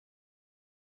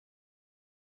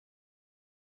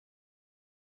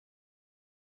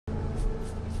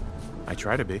I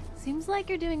try to be. Seems like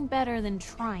you're doing better than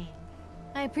trying.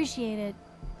 I appreciate it.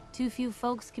 Too few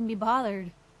folks can be bothered.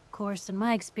 Of course, in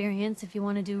my experience, if you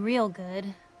want to do real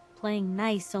good, playing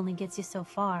nice only gets you so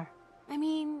far. I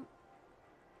mean,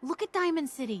 look at Diamond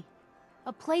City.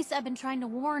 A place I've been trying to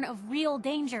warn of real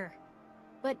danger.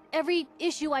 But every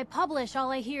issue I publish, all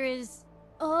I hear is,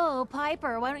 "Oh,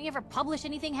 Piper, why don't you ever publish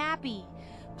anything happy?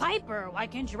 Piper, why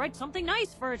can't you write something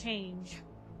nice for a change?"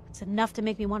 It's enough to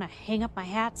make me want to hang up my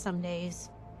hat some days.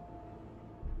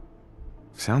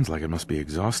 Sounds like it must be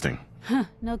exhausting. Huh,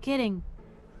 no kidding.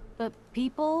 But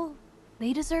people,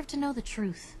 they deserve to know the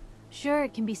truth. Sure,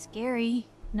 it can be scary,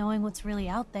 knowing what's really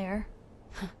out there.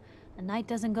 A night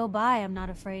doesn't go by I'm not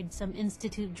afraid some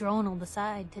Institute drone will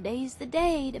decide today's the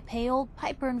day to pay old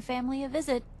Piper and family a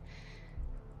visit.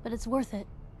 But it's worth it,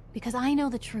 because I know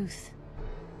the truth.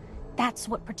 That's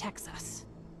what protects us.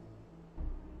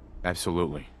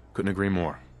 Absolutely. Couldn't agree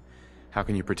more. How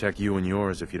can you protect you and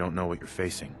yours if you don't know what you're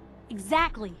facing?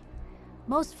 Exactly.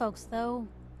 Most folks, though,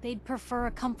 they'd prefer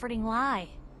a comforting lie.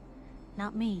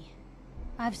 Not me.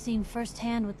 I've seen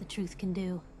firsthand what the truth can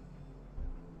do.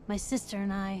 My sister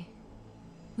and I,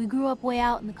 we grew up way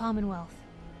out in the Commonwealth.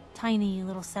 Tiny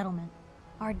little settlement.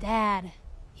 Our dad,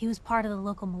 he was part of the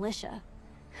local militia.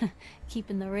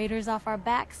 Keeping the raiders off our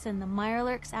backs and the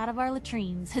mirelurks out of our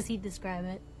latrines, as he'd describe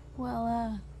it.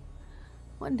 Well,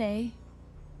 one day,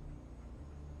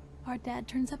 our dad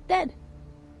turns up dead.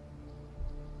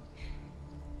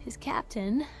 His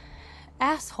captain,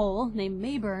 asshole named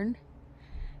Mayburn,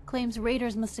 claims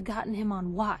raiders must have gotten him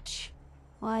on watch.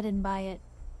 Well, I didn't buy it.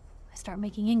 I start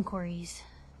making inquiries.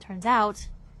 Turns out,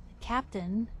 the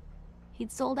captain,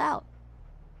 he'd sold out.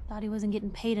 Thought he wasn't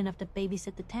getting paid enough to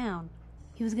babysit the town.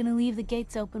 He was gonna leave the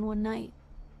gates open one night.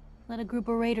 Let a group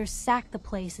of raiders sack the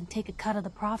place and take a cut of the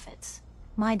profits.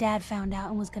 My dad found out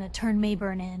and was gonna turn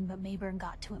Mayburn in, but Mayburn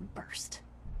got to him first.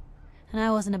 And I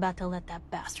wasn't about to let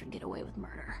that bastard get away with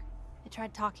murder. I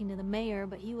tried talking to the mayor,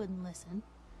 but he wouldn't listen.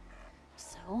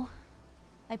 So,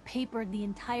 I papered the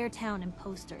entire town in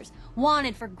posters.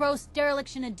 Wanted for gross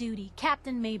dereliction of duty,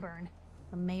 Captain Mayburn.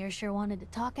 The mayor sure wanted to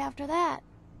talk after that.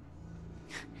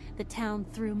 The town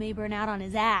threw Mayburn out on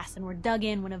his ass and were dug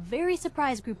in when a very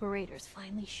surprised group of raiders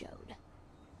finally showed.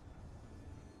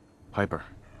 Piper,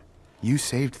 you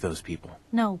saved those people.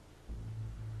 No.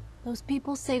 Those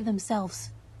people saved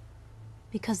themselves.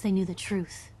 Because they knew the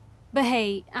truth. But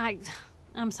hey,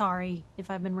 I'm sorry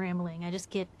if I've been rambling. I just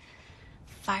get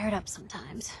fired up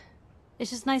sometimes.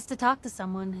 It's just nice to talk to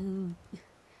someone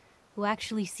who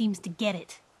actually seems to get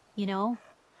it, you know?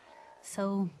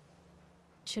 So,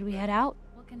 should we head out?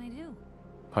 What can I do?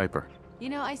 Piper. You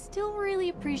know, I still really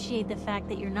appreciate the fact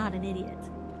that you're not an idiot.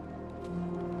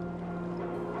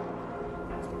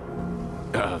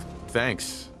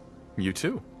 Thanks. You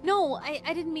too. No,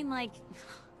 I didn't mean like...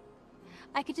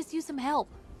 I could just use some help.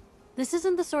 This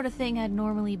isn't the sort of thing I'd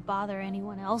normally bother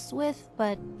anyone else with,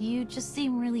 but you just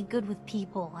seem really good with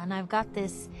people, and I've got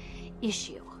this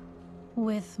issue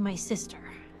with my sister,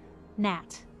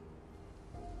 Nat,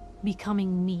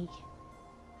 becoming me.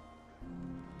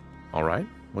 All right,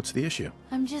 what's the issue?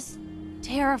 I'm just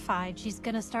terrified she's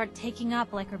gonna start taking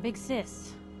up like her big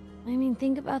sis. I mean,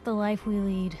 think about the life we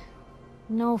lead.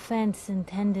 No offense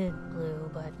intended, Blue,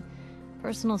 but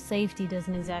personal safety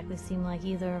doesn't exactly seem like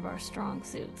either of our strong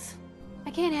suits. I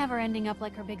can't have her ending up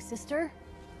like her big sister,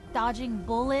 dodging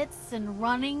bullets and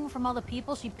running from all the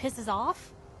people she pisses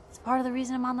off. It's part of the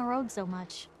reason I'm on the road so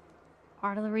much.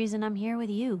 Part of the reason I'm here with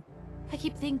you. I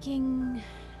keep thinking,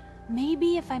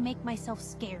 maybe if I make myself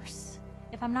scarce,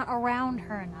 if I'm not around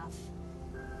her enough,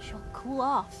 she'll cool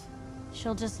off.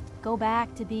 She'll just go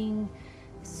back to being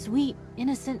sweet,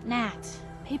 innocent Nat,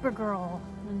 paper girl,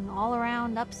 an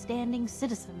all-around upstanding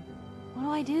citizen. What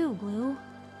do I do, Blue?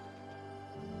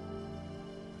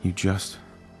 You just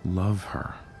love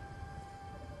her.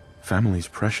 Family's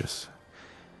precious.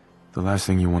 The last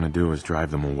thing you want to do is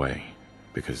drive them away,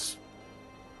 because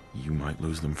you might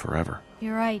lose them forever.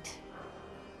 You're right.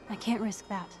 I can't risk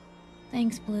that.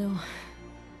 Thanks, Blue.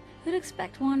 Who'd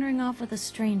expect wandering off with a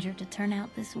stranger to turn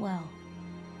out this well?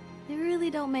 They really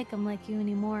don't make them like you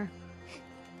anymore.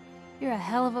 You're a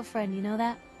hell of a friend, you know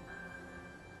that?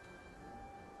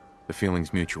 The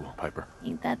feeling's mutual, Piper.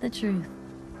 Ain't that the truth?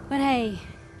 But hey,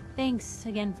 thanks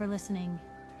again for listening.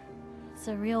 It's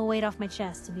a real weight off my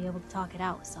chest to be able to talk it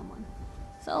out with someone.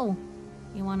 So,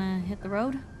 you wanna hit the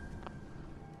road?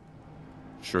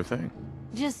 Sure thing.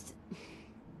 Just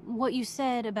what you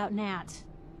said about Nat.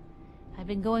 I've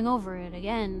been going over it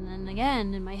again and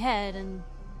again in my head, and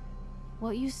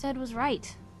what you said was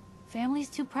right. Family's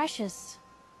too precious.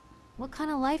 What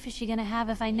kind of life is she gonna have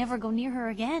if I never go near her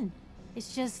again?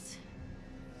 It's just...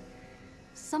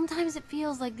 sometimes it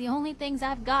feels like the only things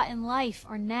I've got in life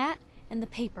are Nat and the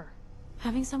paper.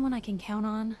 Having someone I can count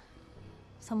on,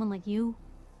 someone like you,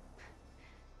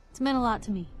 it's meant a lot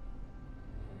to me.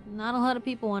 Not a lot of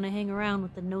people want to hang around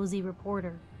with the nosy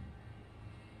reporter.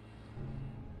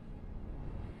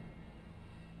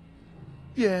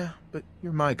 Yeah, but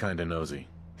you're my kind of nosy.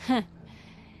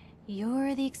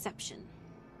 You're the exception.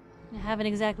 I haven't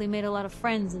exactly made a lot of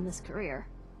friends in this career.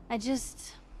 I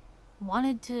just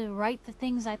wanted to right the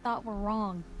things I thought were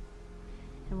wrong.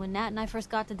 And when Nat and I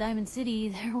first got to Diamond City,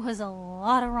 there was a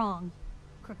lot of wrong.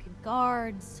 Crooked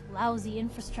guards, lousy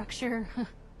infrastructure.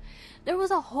 There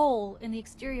was a hole in the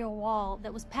exterior wall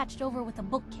that was patched over with a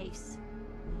bookcase.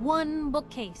 One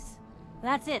bookcase.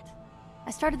 That's it.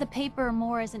 I started the paper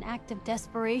more as an act of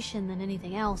desperation than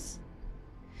anything else.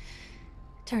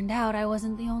 Turned out I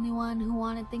wasn't the only one who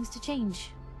wanted things to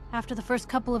change. After the first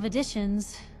couple of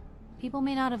editions, people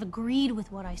may not have agreed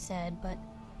with what I said, but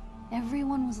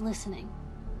everyone was listening.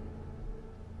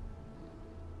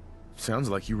 Sounds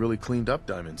like you really cleaned up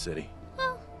Diamond City.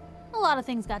 Well, a lot of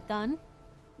things got done.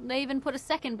 They even put a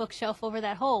second bookshelf over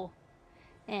that hole,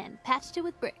 and patched it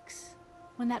with bricks.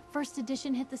 When that first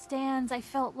edition hit the stands, I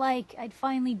felt like I'd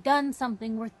finally done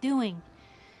something worth doing.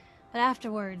 But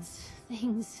afterwards,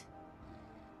 things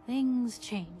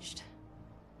changed.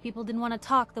 People didn't want to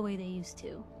talk the way they used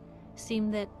to.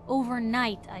 Seemed that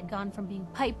overnight I'd gone from being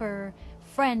Piper,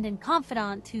 friend and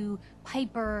confidant, to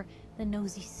Piper, the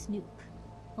nosy snoop.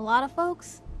 A lot of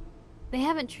folks, they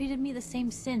haven't treated me the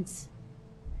same since.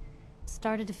 It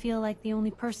started to feel like the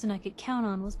only person I could count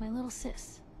on was my little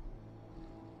sis.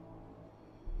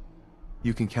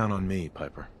 You can count on me,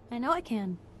 Piper. I know I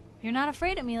can. You're not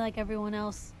afraid of me like everyone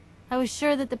else. I was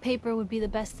sure that the paper would be the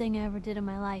best thing I ever did in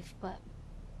my life, but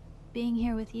being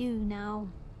here with you now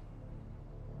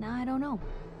I don't know.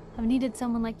 I've needed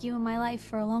someone like you in my life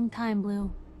for a long time,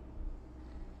 Blue.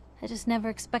 I just never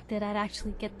expected I'd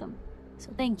actually get them. So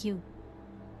thank you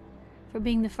for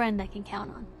being the friend I can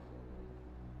count on.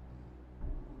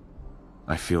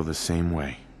 I feel the same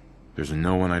way. There's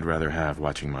no one I'd rather have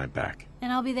watching my back.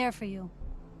 And I'll be there for you,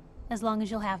 as long as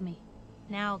you'll have me.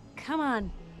 Now, come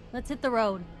on, let's hit the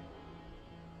road.